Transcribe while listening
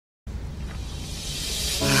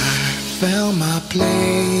found my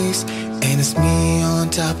place, and it's me on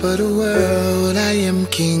top of the world. I am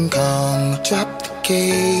King Kong, drop the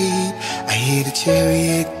gate. I hear the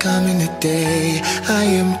chariot coming today. I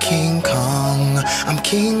am King Kong, I'm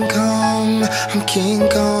King Kong, I'm King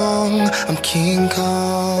Kong, I'm King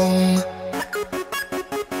Kong.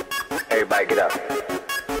 Everybody get up.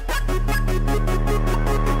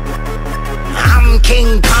 I'm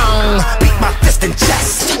King Kong, beat my fist in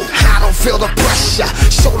chest. I don't feel the pressure,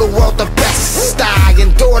 show the world the best. I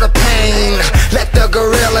endure the pain, let the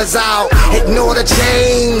gorillas out, ignore the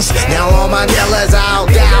chains. Now all my yellas out,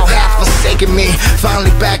 thou have forsaken me. Finally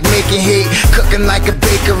back making heat, cooking like a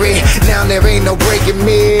bakery. Now there ain't no breaking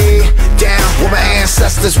me down. Where my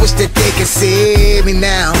ancestors wish that they could see me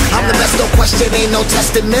now. I'm the best, no question, ain't no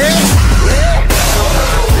testing me.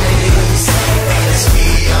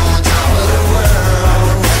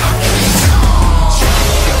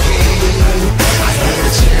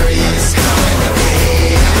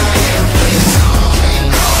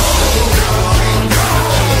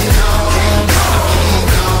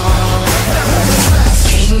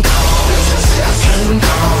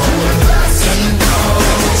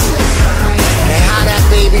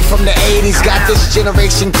 From the 80s, got this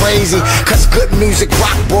generation crazy. Cause good music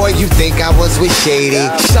rock, boy, you think I was with Shady.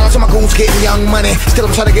 Shout out to my goons getting young money. Still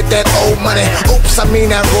I'm trying to get that old money. Oops, I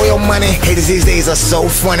mean that royal money. Haters these days are so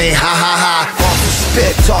funny. Ha ha ha. Off the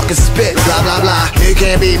spit, talking spit, blah blah blah. You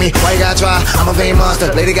can't beat me, why you gotta try? I'm a vain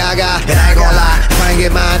monster, Lady Gaga, and I ain't gonna lie. If I ain't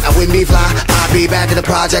get mine, I wouldn't be fly. I'd be back in the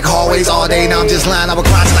project hallways all day. Now I'm just lying, I would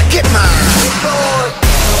grind till I get mine.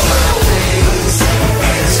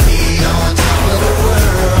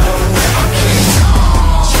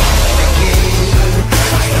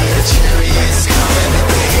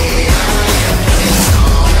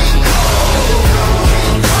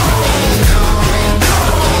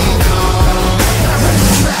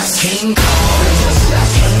 King Kong,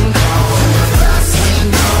 King Kong.